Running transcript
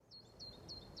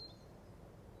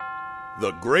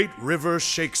The Great River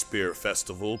Shakespeare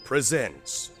Festival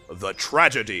presents The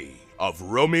Tragedy of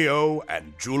Romeo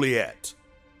and Juliet.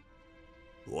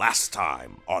 Last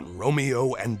time on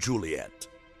Romeo and Juliet.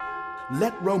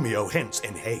 Let Romeo hence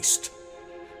in haste,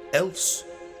 else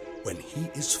when he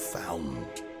is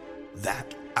found,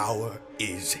 that hour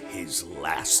is his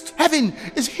last. Heaven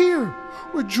is here,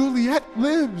 where Juliet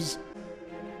lives.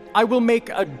 I will make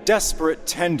a desperate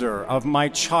tender of my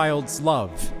child's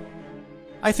love.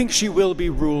 I think she will be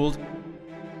ruled.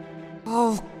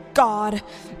 Oh, God,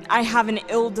 I have an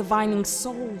ill-divining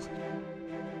soul.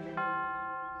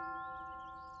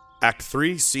 Act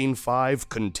 3, Scene 5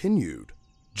 continued,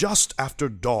 just after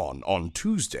dawn on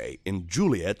Tuesday in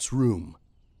Juliet's room.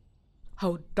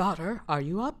 Oh, daughter, are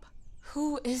you up?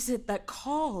 Who is it that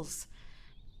calls?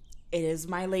 It is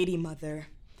my lady mother.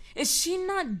 Is she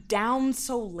not down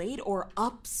so late or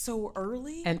up so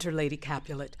early? Enter Lady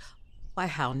Capulet. Why,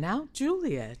 how now,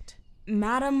 Juliet?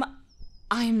 Madam,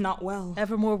 I am not well.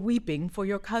 Evermore weeping for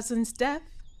your cousin's death?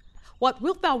 What,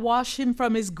 wilt thou wash him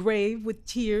from his grave with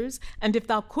tears? And if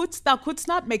thou couldst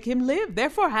not make him live.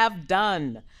 Therefore have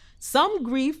done. Some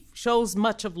grief shows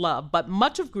much of love, but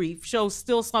much of grief shows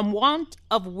still some want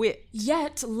of wit.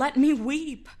 Yet let me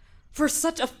weep for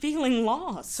such a feeling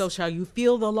loss. So shall you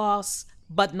feel the loss,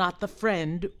 but not the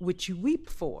friend which you weep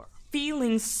for.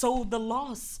 Feeling so the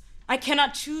loss, I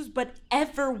cannot choose but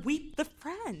ever weep the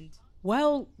friend.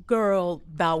 Well, girl,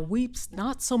 thou weepst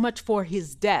not so much for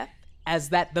his death as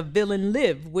that the villain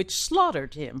live which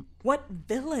slaughtered him. What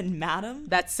villain, madam?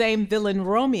 That same villain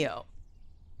Romeo.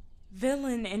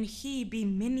 Villain and he be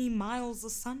many miles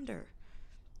asunder.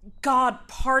 God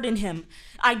pardon him.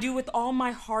 I do with all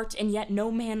my heart, and yet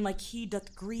no man like he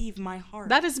doth grieve my heart.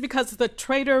 That is because the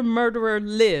traitor murderer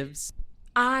lives.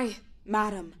 I,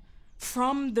 madam,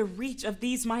 from the reach of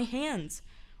these my hands,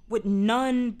 would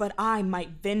none but I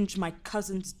might venge my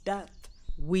cousin's death.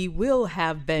 We will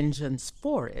have vengeance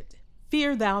for it.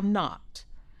 Fear thou not.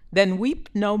 Then weep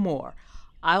no more.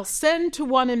 I'll send to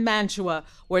one in Mantua,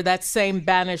 where that same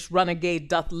banished renegade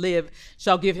doth live,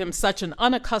 shall give him such an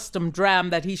unaccustomed dram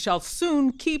that he shall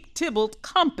soon keep Tybalt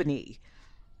company.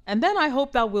 And then I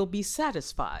hope thou wilt be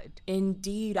satisfied.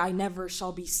 Indeed, I never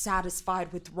shall be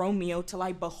satisfied with Romeo till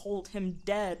I behold him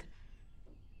dead.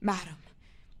 Madam,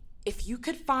 if you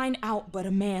could find out but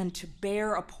a man to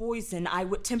bear a poison, I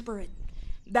would temper it,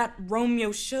 that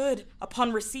Romeo should,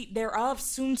 upon receipt thereof,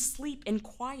 soon sleep in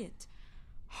quiet.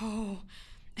 Oh,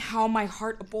 how my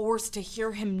heart abhors to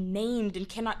hear him named and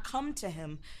cannot come to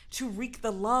him, to wreak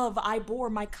the love I bore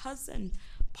my cousin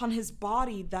upon his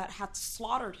body that hath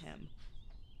slaughtered him.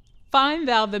 Find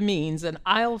thou the means, and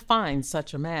I'll find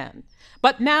such a man.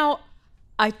 But now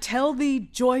I tell thee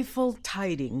joyful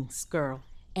tidings, girl.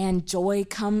 And joy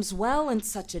comes well in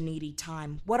such a needy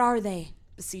time. What are they,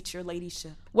 beseech your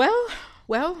ladyship? Well,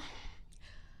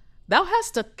 thou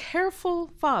hast a careful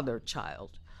father,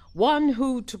 child, one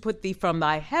who, to put thee from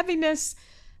thy heaviness,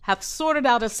 hath sorted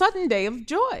out a sudden day of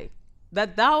joy,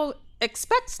 that thou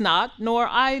expect'st not, nor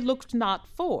I looked not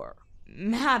for.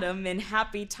 Madam, in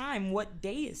happy time, what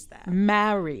day is that?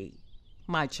 Marry,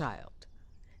 my child.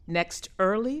 Next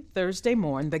early Thursday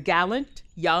morn, the gallant,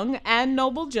 young, and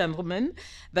noble gentleman,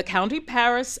 the county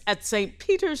Paris at St.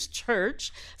 Peter's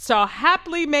Church, shall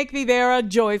haply make thee there a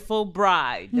joyful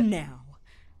bride. Now,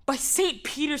 by St.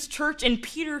 Peter's Church, and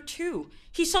Peter too,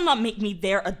 he shall not make me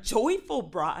there a joyful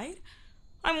bride.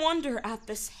 I wonder at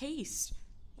this haste.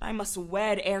 I must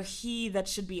wed ere he that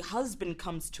should be husband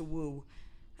comes to woo.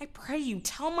 I pray you,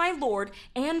 tell my lord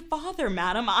and father,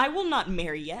 madam, I will not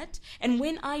marry yet, and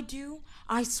when I do,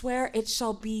 I swear it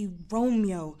shall be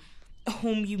Romeo,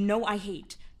 whom you know I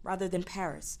hate, rather than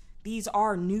Paris. These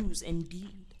are news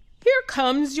indeed. Here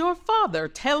comes your father.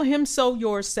 Tell him so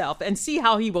yourself, and see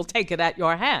how he will take it at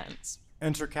your hands.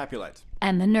 Enter Capulet.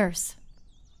 And the nurse.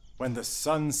 When the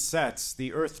sun sets,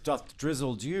 the earth doth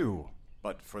drizzle dew,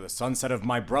 but for the sunset of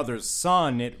my brother's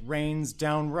son, it rains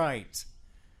downright.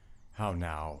 How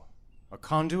now? A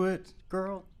conduit,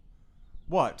 girl?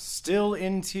 What, still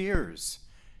in tears?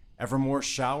 Evermore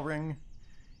showering?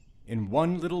 In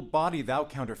one little body thou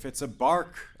counterfeits a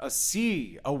bark, a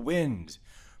sea, a wind.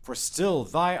 For still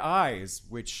thy eyes,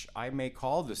 which I may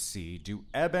call the sea, do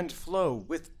ebb and flow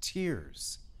with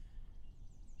tears.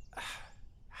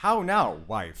 How now,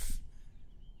 wife?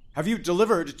 Have you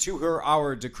delivered to her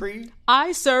our decree?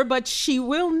 Aye, sir, but she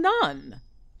will none.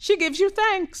 She gives you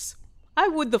thanks. I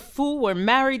would the fool were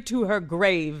married to her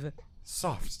grave.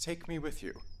 Soft, take me with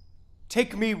you.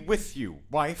 Take me with you,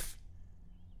 wife.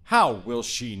 How will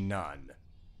she none?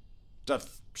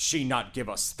 Doth she not give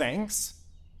us thanks?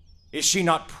 Is she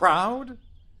not proud?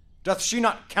 Doth she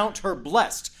not count her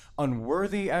blessed,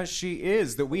 unworthy as she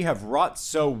is, that we have wrought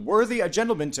so worthy a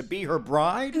gentleman to be her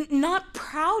bride? Not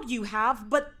proud you have,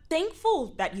 but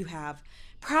thankful that you have.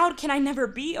 Proud can I never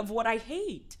be of what I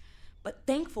hate, but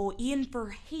thankful e'en for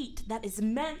hate that is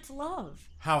meant love.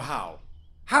 How?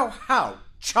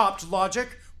 Chopped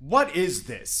logic? What is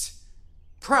this?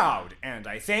 Proud, and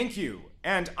I thank you,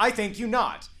 and I thank you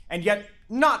not, and yet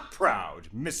not proud,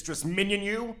 Mistress Minion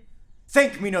you.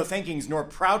 Thank me no thankings, nor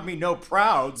proud me no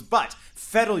prouds, but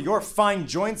fettle your fine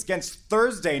joints 'gainst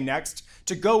Thursday next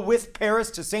to go with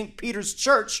Paris to St. Peter's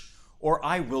Church, or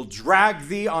I will drag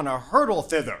thee on a hurdle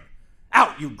thither.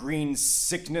 Out, you green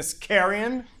sickness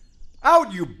carrion!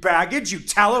 Out, you baggage, you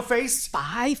tallow-face!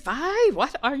 Fie,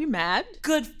 what, are you mad?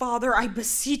 Good father, I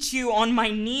beseech you on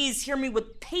my knees, hear me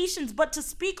with patience, but to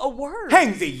speak a word.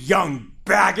 Hang thee, young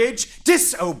baggage!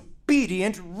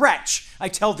 Disobedient wretch! I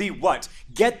tell thee what,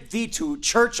 get thee to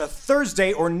church a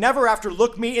Thursday, or never after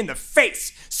look me in the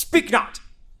face! Speak not!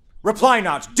 Reply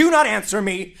not! Do not answer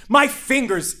me! My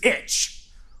fingers itch!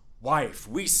 Wife,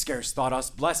 we scarce thought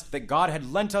us blessed that God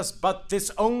had lent us but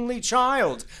this only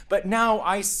child. But now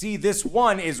I see this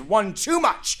one is one too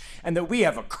much, and that we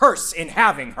have a curse in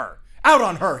having her. Out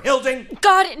on her, Hilding!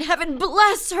 God in heaven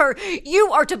bless her!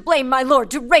 You are to blame, my lord,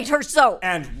 to rate her so!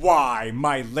 And why,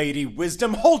 my lady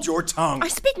Wisdom? Hold your tongue! I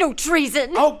speak no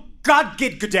treason! Oh, God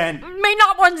Gidgaden! May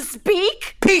not one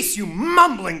speak? Peace, you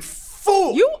mumbling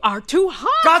fool! You are too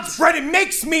hot! God's bread, it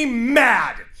makes me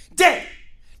mad! Day,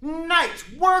 night,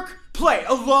 work, play,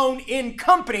 alone, in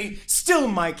company, still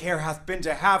my care hath been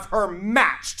to have her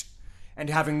matched. And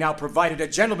having now provided a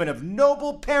gentleman of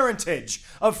noble parentage,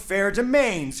 of fair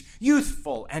domains,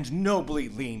 youthful and nobly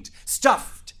leaned,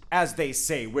 stuffed, as they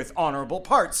say, with honorable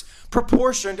parts,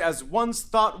 proportioned as one's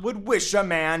thought would wish a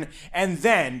man, and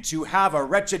then to have a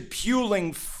wretched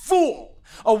puling fool,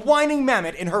 a whining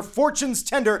mammet in her fortune's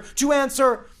tender, to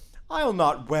answer, I'll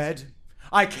not wed,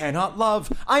 I cannot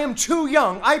love, I am too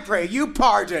young, I pray you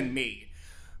pardon me.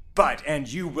 But,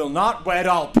 and you will not wed,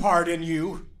 I'll pardon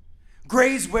you.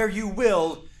 Graze where you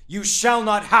will, you shall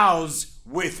not house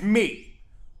with me.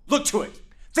 Look to it,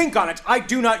 think on it, I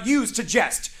do not use to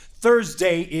jest.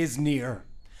 Thursday is near.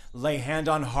 Lay hand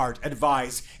on heart,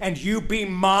 advise, and you be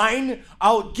mine,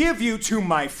 I'll give you to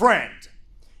my friend.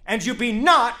 And you be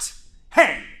not,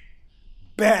 hang,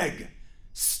 beg,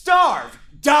 starve,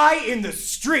 die in the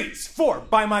streets, for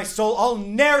by my soul I'll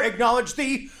ne'er acknowledge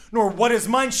thee, nor what is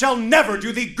mine shall never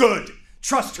do thee good.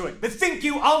 Trust to it, bethink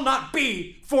you I'll not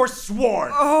be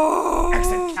forsworn. Oh,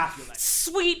 Exit Capulet.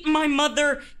 Sweet my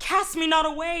mother, cast me not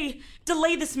away.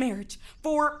 Delay this marriage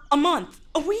for a month,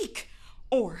 a week.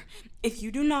 Or, if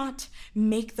you do not,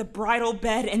 make the bridal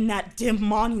bed in that dim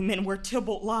monument where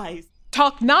Tybalt lies.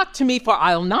 Talk not to me, for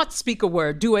I'll not speak a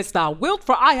word. Do as thou wilt,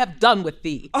 for I have done with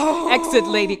thee. Oh, Exit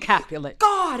Lady Capulet.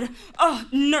 God!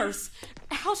 Nurse,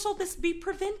 how shall this be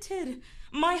prevented?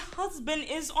 My husband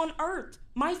is on earth,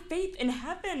 my faith in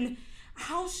heaven.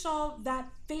 How shall that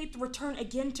faith return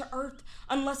again to earth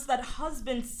unless that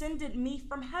husband sended me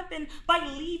from heaven by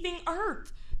leaving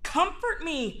earth? Comfort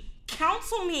me,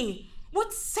 counsel me.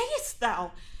 What sayest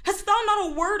thou? Hast thou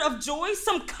not a word of joy,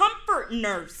 some comfort,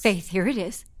 nurse? Faith, here it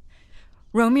is.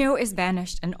 Romeo is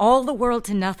banished, and all the world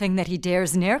to nothing, that he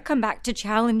dares ne'er come back to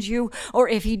challenge you, or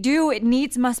if he do, it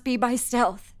needs must be by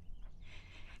stealth.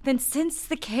 Then since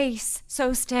the case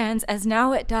so stands as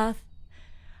now it doth,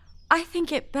 I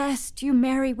think it best you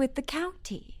marry with the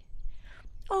county.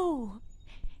 Oh,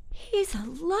 he's a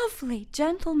lovely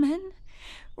gentleman.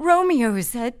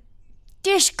 Romeo's a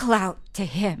dish-clout to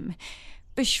him.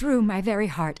 Beshrew my very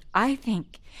heart, I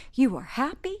think you are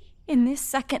happy in this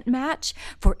second match,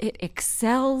 for it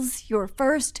excels your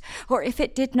first, or if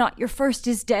it did not, your first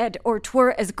is dead, or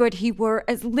 'twere as good he were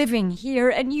as living here,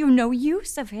 and you no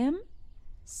use of him.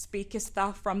 Speakest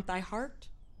thou from thy heart?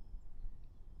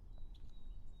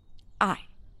 Aye,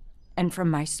 and from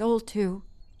my soul too,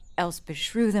 else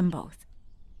beshrew them both.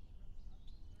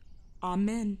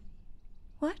 Amen.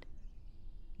 What?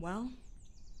 Well,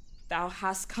 thou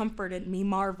hast comforted me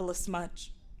marvelous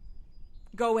much.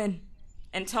 Go in,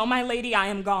 and tell my lady I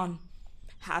am gone,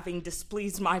 having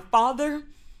displeased my father,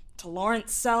 to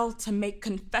Lawrence cell to make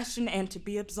confession and to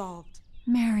be absolved.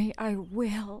 Marry, I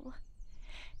will,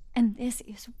 and this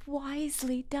is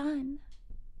wisely done.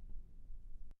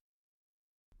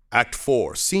 Act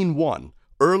 4, Scene 1,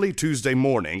 early Tuesday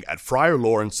morning at Friar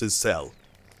Lawrence's cell.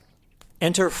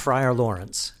 Enter Friar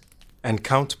Lawrence. And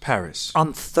Count Paris.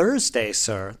 On Thursday,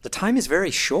 sir. The time is very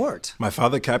short. My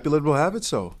father Capulet will have it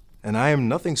so, and I am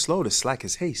nothing slow to slack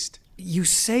his haste. You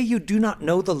say you do not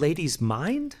know the lady's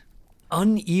mind?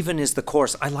 Uneven is the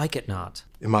course, I like it not.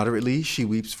 Immoderately she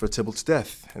weeps for Tybalt's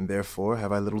death, and therefore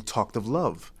have I little talked of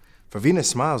love. For Venus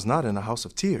smiles not in a house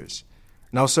of tears.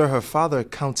 Now, sir, her father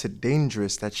counts it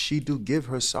dangerous that she do give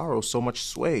her sorrow so much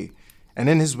sway, and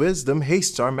in his wisdom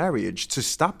hastes our marriage to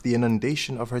stop the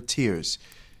inundation of her tears.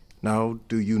 Now,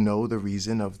 do you know the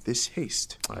reason of this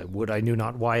haste? I would I knew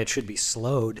not why it should be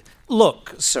slowed.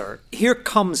 Look, sir, here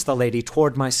comes the lady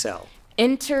toward my cell.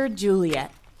 Enter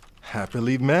Juliet.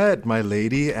 Happily met, my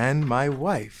lady and my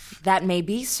wife. That may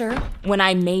be, sir, when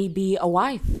I may be a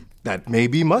wife. That may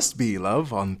be must be,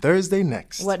 love, on Thursday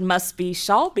next. What must be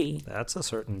shall be. That's a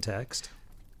certain text.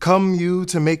 Come you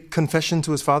to make confession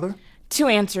to his father? To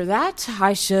answer that,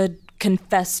 I should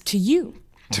confess to you.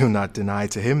 Do not deny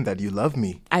to him that you love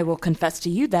me. I will confess to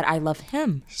you that I love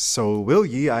him. So will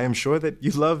ye, I am sure that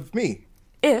you love me.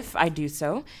 If I do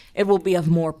so, it will be of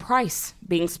more price,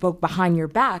 being spoke behind your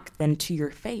back than to your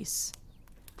face.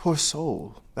 Poor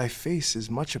soul, thy face is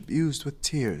much abused with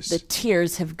tears. The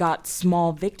tears have got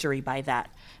small victory by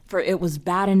that, for it was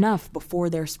bad enough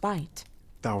before their spite.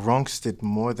 Thou wrongst it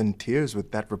more than tears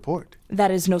with that report.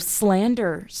 That is no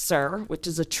slander, sir, which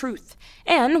is a truth.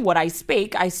 And what I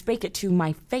spake it to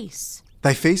my face.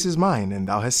 Thy face is mine, and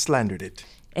thou hast slandered it.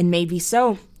 And may be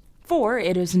so, for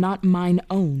it is not mine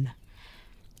own.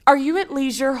 Are you at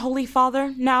leisure, Holy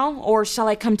Father, now, or shall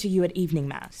I come to you at evening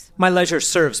mass? My leisure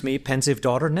serves me, pensive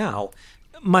daughter, now.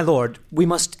 My lord, we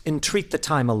must entreat the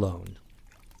time alone.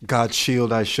 God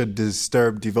shield I should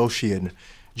disturb devotion.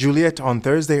 Juliet, on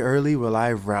Thursday early will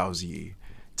I rouse ye.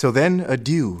 Till then,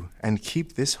 adieu, and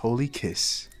keep this holy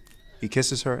kiss. He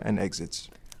kisses her and exits.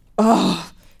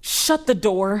 Oh, shut the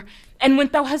door, and when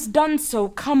thou hast done so,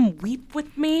 come weep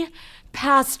with me,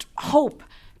 past hope,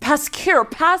 past cure,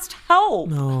 past help.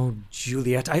 Oh,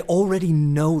 Juliet, I already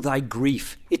know thy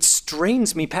grief. It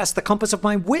strains me past the compass of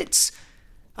my wits.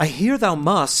 I hear thou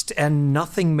must, and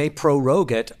nothing may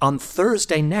prorogue it, on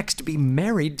Thursday next be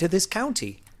married to this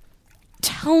county.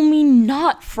 Tell me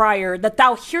not, friar, that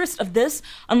thou hearest of this,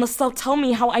 unless thou tell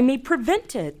me how I may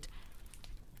prevent it.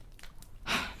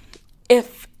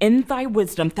 If in thy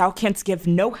wisdom thou canst give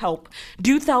no help,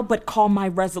 do thou but call my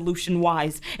resolution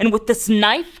wise, and with this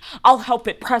knife I'll help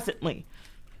it presently.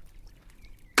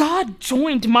 God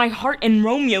joined my heart and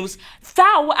Romeo's,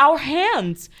 thou our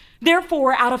hands.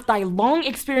 Therefore, out of thy long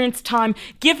experienced time,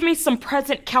 give me some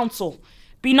present counsel.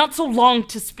 Be not so long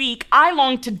to speak, I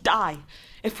long to die.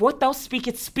 If what thou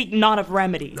speakest speak not of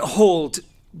remedy. Hold,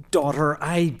 daughter,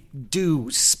 I do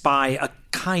spy a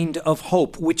kind of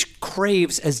hope which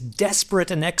craves as desperate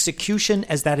an execution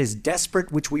as that is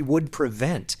desperate which we would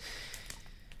prevent.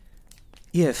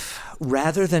 If,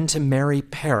 rather than to marry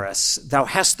Paris, thou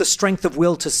hast the strength of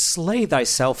will to slay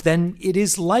thyself, then it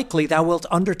is likely thou wilt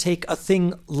undertake a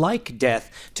thing like death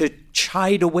to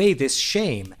chide away this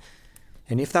shame.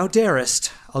 And if thou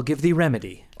darest, I'll give thee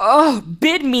remedy. Oh,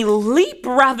 bid me leap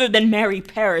rather than marry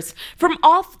Paris from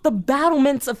off the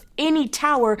battlements of any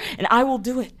tower, and I will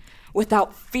do it,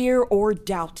 without fear or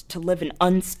doubt, to live an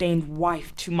unstained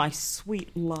wife to my sweet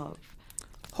love.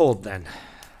 Hold then.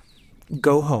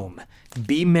 Go home.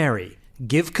 Be merry.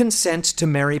 Give consent to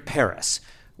marry Paris.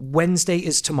 Wednesday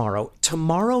is tomorrow.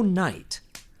 Tomorrow night,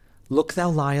 look thou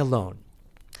lie alone.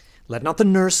 Let not the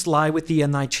nurse lie with thee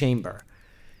in thy chamber.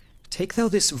 Take thou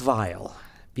this vial,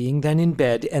 being then in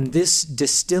bed, and this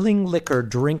distilling liquor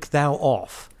drink thou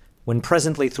off, when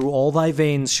presently through all thy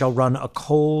veins shall run a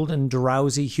cold and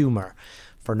drowsy humor.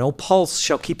 For no pulse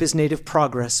shall keep his native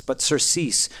progress, but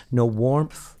surcease, no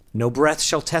warmth, no breath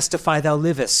shall testify thou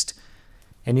livest.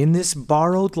 And in this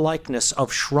borrowed likeness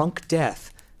of shrunk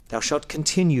death thou shalt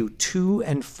continue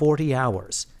 42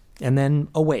 hours, and then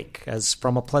awake, as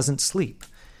from a pleasant sleep.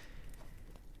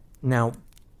 Now,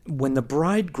 when the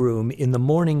bridegroom in the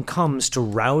morning comes to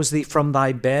rouse thee from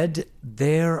thy bed,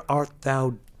 there art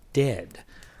thou dead.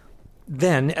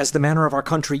 Then, as the manner of our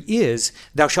country is,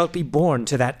 thou shalt be borne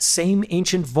to that same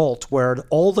ancient vault where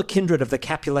all the kindred of the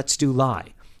Capulets do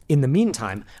lie. In the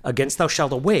meantime, against thou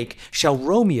shalt awake, shall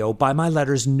Romeo by my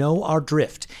letters know our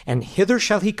drift, and hither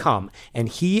shall he come, and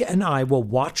he and I will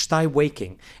watch thy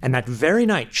waking, and that very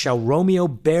night shall Romeo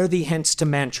bear thee hence to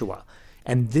Mantua.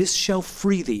 And this shall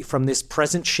free thee from this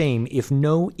present shame, if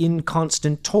no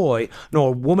inconstant toy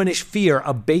nor womanish fear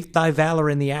abate thy valor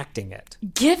in the acting it.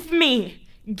 Give me!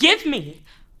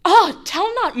 Ah,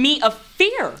 tell not me of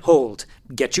fear! Hold,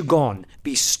 get you gone.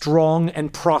 Be strong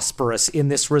and prosperous in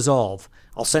this resolve.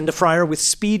 I'll send a friar with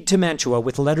speed to Mantua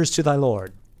with letters to thy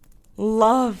lord.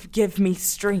 Love give me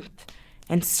strength,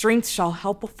 and strength shall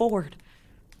help afford.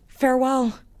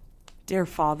 Farewell, dear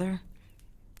father.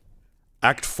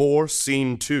 Act 4,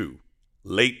 Scene 2.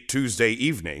 late Tuesday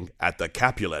evening at the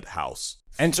Capulet house.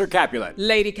 Enter Capulet.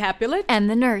 Lady Capulet? And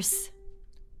the nurse.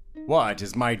 What,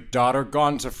 is my daughter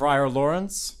gone to Friar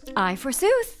Lawrence? Aye,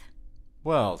 forsooth.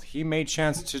 Well, he may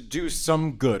chance to do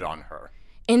some good on her.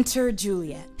 Enter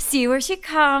Juliet. See where she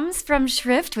comes from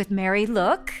shrift with merry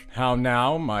look. How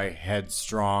now, my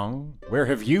headstrong? Where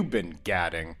have you been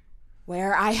gadding?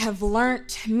 Where I have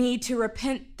learnt me to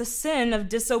repent the sin of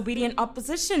disobedient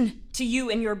opposition to you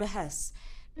and your behests,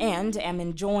 and am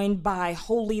enjoined by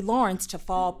holy Lawrence to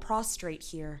fall prostrate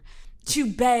here, to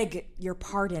beg your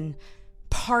pardon.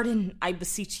 Pardon, I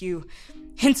beseech you.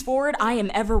 Henceforward I am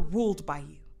ever ruled by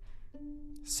you.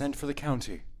 Send for the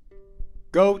county.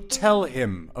 Go tell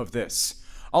him of this.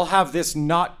 I'll have this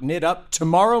knot knit up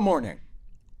tomorrow morning.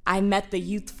 I met the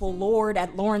youthful lord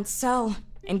at Lawrence cell,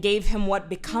 and gave him what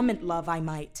becometh love I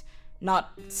might,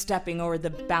 not stepping over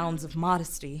the bounds of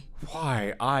modesty.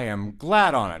 Why, I am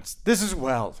glad on't. This is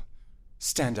well.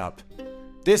 Stand up.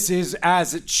 This is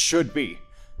as it should be.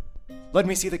 Let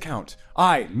me see the count.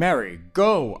 Aye, Mary,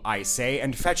 go, I say,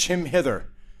 and fetch him hither.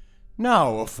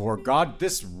 Now, afore God,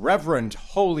 this reverend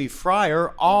holy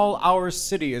friar, all our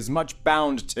city is much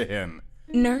bound to him.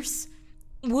 Nurse,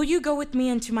 will you go with me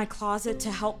into my closet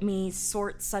to help me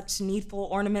sort such needful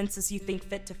ornaments as you think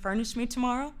fit to furnish me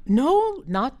tomorrow? No,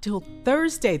 not till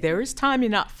Thursday. There is time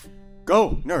enough.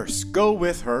 Go, nurse, go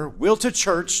with her. We'll to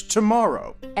church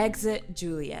tomorrow. Exit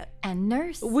Juliet. And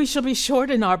nurse. We shall be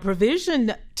short in our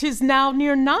provision. 'Tis now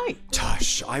near night.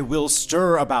 Tush, I will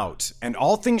stir about, and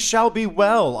all things shall be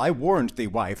well, I warned thee,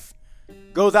 wife.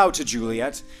 Go thou to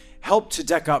Juliet, help to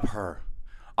deck up her.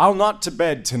 I'll not to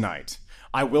bed tonight.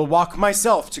 I will walk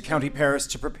myself to County Paris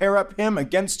to prepare up him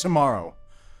against tomorrow.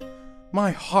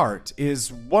 My heart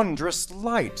is wondrous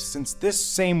light, since this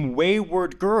same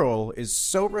wayward girl is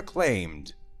so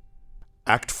reclaimed.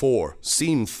 Act 4,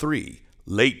 Scene 3,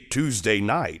 late Tuesday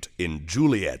night in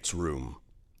Juliet's room.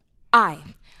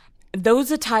 Aye,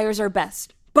 those attires are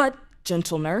best, but,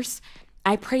 gentle nurse,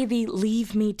 I pray thee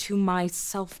leave me to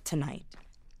myself tonight.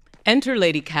 Enter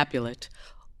Lady Capulet.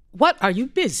 What, are you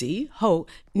busy? Ho,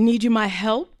 need you my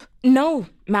help? No,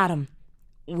 madam.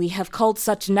 We have culled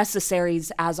such necessaries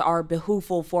as are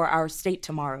behooveful for our state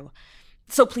tomorrow.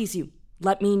 So please you,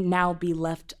 let me now be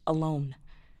left alone.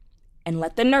 And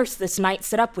let the nurse this night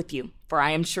sit up with you, for I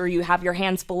am sure you have your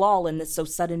hands full all in this so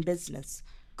sudden business.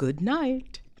 Good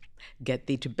night. Get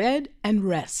thee to bed and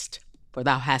rest, for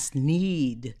thou hast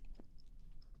need.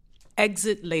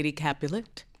 Exit Lady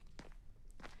Capulet.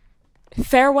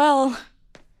 Farewell.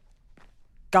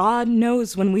 God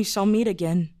knows when we shall meet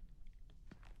again.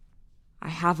 I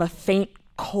have a faint,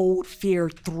 cold fear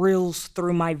thrills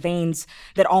through my veins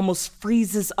that almost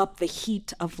freezes up the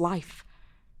heat of life.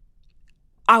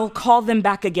 I'll call them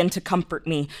back again to comfort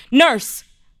me. Nurse!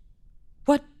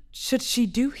 What should she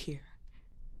do here?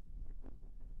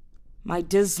 My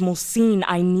dismal scene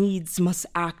I needs must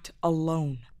act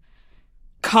alone.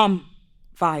 Come,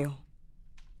 vial.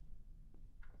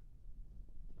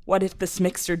 What if this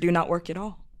mixture do not work at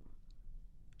all?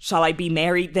 Shall I be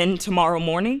married then tomorrow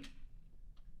morning?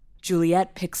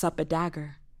 Juliet picks up a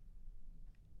dagger.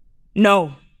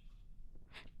 No.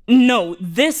 No,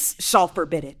 this shall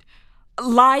forbid it.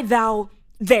 Lie thou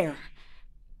there.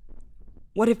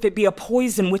 What if it be a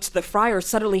poison which the friar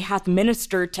subtly hath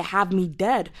ministered to have me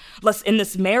dead, lest in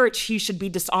this marriage he should be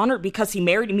dishonored because he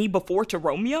married me before to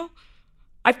Romeo?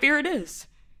 I fear it is.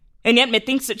 And yet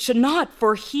methinks it should not,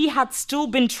 for he hath still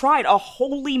been tried, a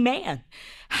holy man.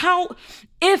 How,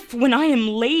 if when I am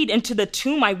laid into the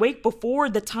tomb I wake before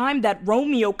the time that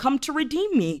Romeo come to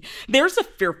redeem me? There's a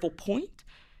fearful point.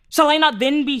 Shall I not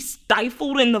then be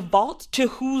stifled in the vault, to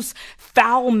whose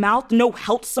foul mouth no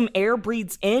healthsome air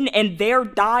breathes in, and there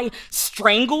die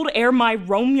strangled ere my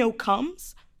Romeo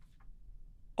comes?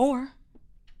 Or,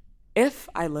 if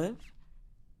I live,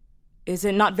 is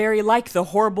it not very like the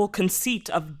horrible conceit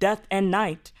of death and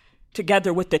night,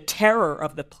 together with the terror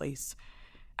of the place,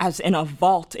 as in a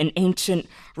vault, an ancient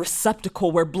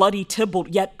receptacle where bloody Tybalt,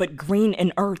 yet but green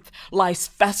in earth, lies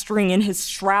festering in his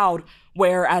shroud,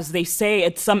 where, as they say,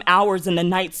 at some hours in the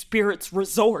night spirits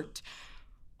resort?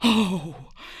 Oh,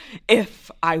 if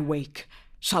I wake,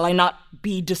 shall I not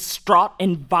be distraught,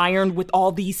 environed with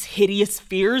all these hideous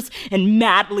fears, and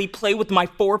madly play with my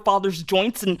forefathers'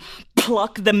 joints, and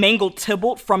pluck the mangled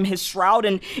Tybalt from his shroud,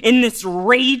 and in this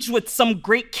rage with some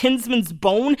great kinsman's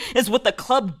bone, as with a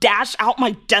club dash out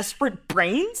my desperate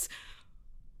brains?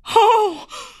 Oh,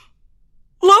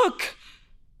 look!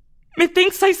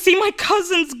 Methinks I see my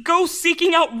cousin's ghost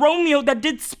seeking out Romeo that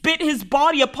did spit his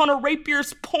body upon a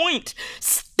rapier's point.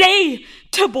 Stay,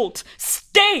 Tybalt,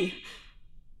 stay!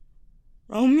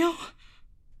 Romeo?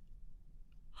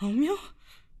 Romeo?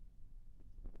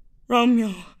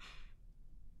 Romeo.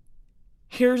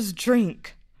 Here's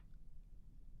drink.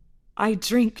 I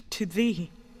drink to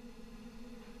thee.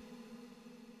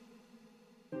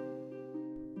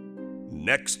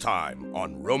 Next time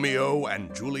on Romeo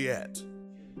and Juliet.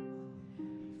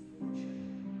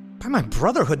 By my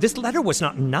brotherhood, this letter was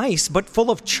not nice, but full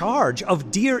of charge,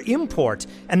 of dear import,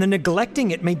 and the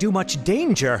neglecting it may do much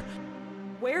danger.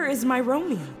 Where is my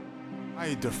Romeo?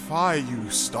 I defy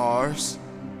you, stars.